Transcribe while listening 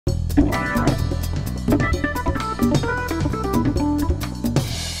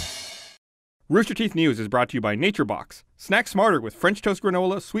Rooster Teeth News is brought to you by NatureBox. Snack smarter with French toast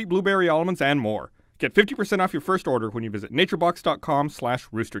granola, sweet blueberry almonds, and more. Get 50% off your first order when you visit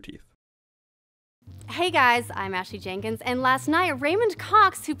naturebox.com/roosterteeth. Hey guys, I'm Ashley Jenkins, and last night Raymond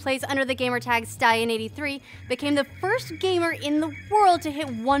Cox, who plays under the gamertag Stallion83, became the first gamer in the world to hit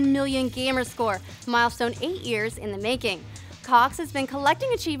 1 million Gamerscore, milestone 8 years in the making. Cox has been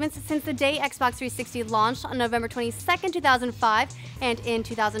collecting achievements since the day Xbox 360 launched on November 22, 2005, and in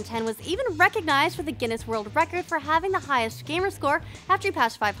 2010 was even recognized for the Guinness World Record for having the highest Gamerscore after he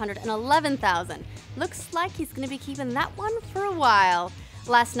passed 511,000. Looks like he's going to be keeping that one for a while.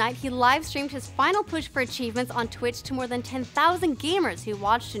 Last night, he live-streamed his final push for achievements on Twitch to more than 10,000 gamers who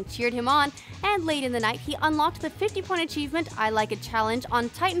watched and cheered him on, and late in the night, he unlocked the 50-point achievement I Like It challenge on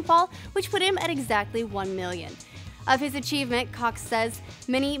Titanfall, which put him at exactly 1 million. Of his achievement, Cox says,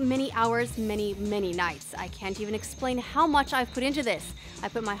 many hours, many nights. I can't even explain how much I've put into this. I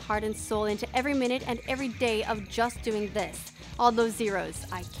put my heart and soul into every minute and every day of just doing this. All those zeros,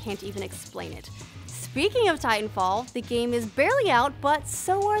 I can't even explain it. Speaking of Titanfall, the game is barely out, but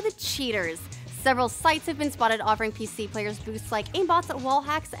so are the cheaters. Several sites have been spotted offering PC players boosts like aimbots, wall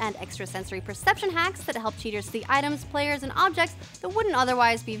hacks, and extrasensory perception hacks that help cheaters see items, players, and objects that wouldn't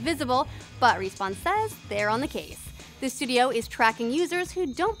otherwise be visible, but Respawn says they're on the case. The studio is tracking users who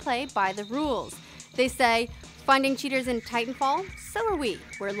don't play by the rules. They say, finding cheaters in Titanfall? So are we.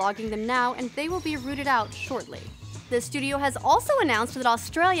 We're logging them now, and they will be rooted out shortly. The studio has also announced that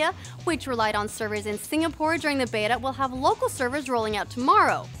Australia, which relied on servers in Singapore during the beta, will have local servers rolling out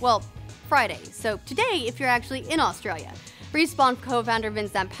tomorrow. Well, Friday, so today if you're actually in Australia. Respawn co-founder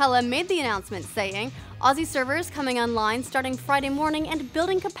Vince Zampella made the announcement saying, Aussie servers coming online starting Friday morning and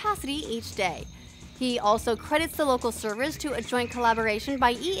building capacity each day. He also credits the local servers to a joint collaboration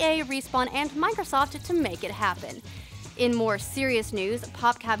by EA, Respawn, and Microsoft to make it happen. In more serious news,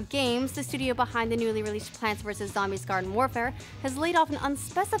 PopCap Games, the studio behind the newly released Plants vs. Zombies Garden Warfare, has laid off an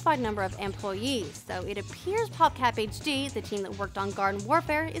unspecified number of employees, so it appears PopCap HD, the team that worked on Garden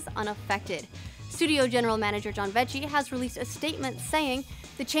Warfare, is unaffected. Studio General Manager John Vecchi has released a statement saying,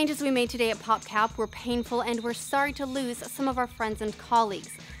 "The changes we made today at PopCap were painful and we're sorry to lose some of our friends and colleagues.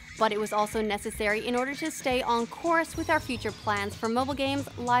 But it was also necessary in order to stay on course with our future plans for mobile games,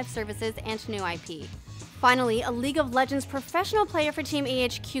 live services, and new IP." Finally, a League of Legends professional player for Team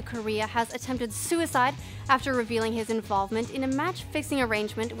AHQ Korea has attempted suicide after revealing his involvement in a match-fixing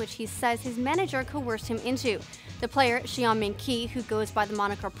arrangement which he says his manager coerced him into. The player, Xiaomin Qi, who goes by the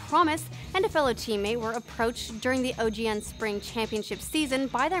moniker Promise, and a fellow teammate were approached during the OGN Spring Championship season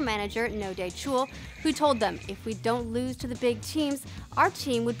by their manager, No Dae Chul, who told them if we don't lose to the big teams, our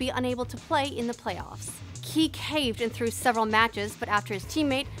team would be unable to play in the playoffs. Qi caved and threw several matches, but after his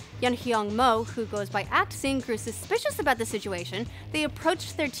teammate, Yeonhyung Mo, who goes by Actsing, grew suspicious about the situation, they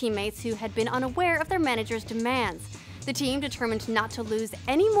approached their teammates who had been unaware of their manager's demands. The team determined not to lose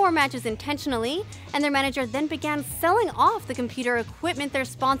any more matches intentionally, and their manager then began selling off the computer equipment their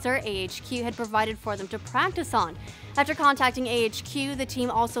sponsor, AHQ, had provided for them to practice on. After contacting AHQ, the team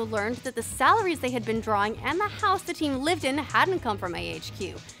also learned that the salaries they had been drawing and the house the team lived in hadn't come from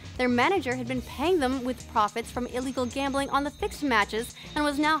AHQ. Their manager had been paying them with profits from illegal gambling on the fixed matches and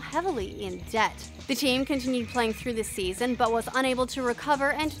was now heavily in debt. The team continued playing through the season but was unable to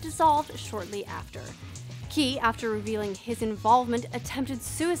recover and dissolved shortly after. Qi, after revealing his involvement, attempted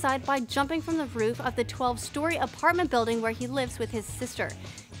suicide by jumping from the roof of the 12-story apartment building where he lives with his sister.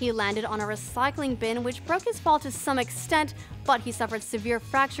 He landed on a recycling bin which broke his fall to some extent, but he suffered severe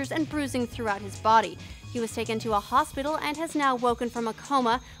fractures and bruising throughout his body. He was taken to a hospital and has now woken from a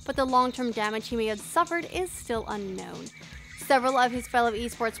coma, but the long-term damage he may have suffered is still unknown. Several of his fellow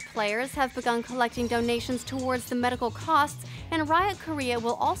esports players have begun collecting donations towards the medical costs, and Riot Korea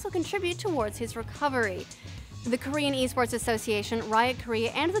will also contribute towards his recovery. The Korean Esports Association, Riot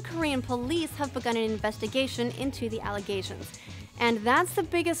Korea, and the Korean police have begun an investigation into the allegations. And that's the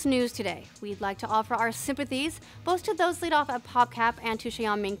biggest news today. We'd like to offer our sympathies both to those laid off at PopCap and to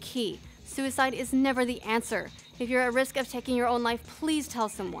Xiaomin Qi. Suicide is never the answer. If you're at risk of taking your own life, please tell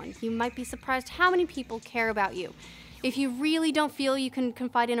someone. You might be surprised how many people care about you. If you really don't feel you can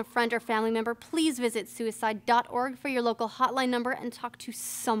confide in a friend or family member, please visit suicide.org for your local hotline number and talk to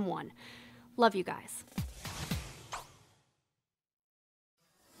someone. Love you guys.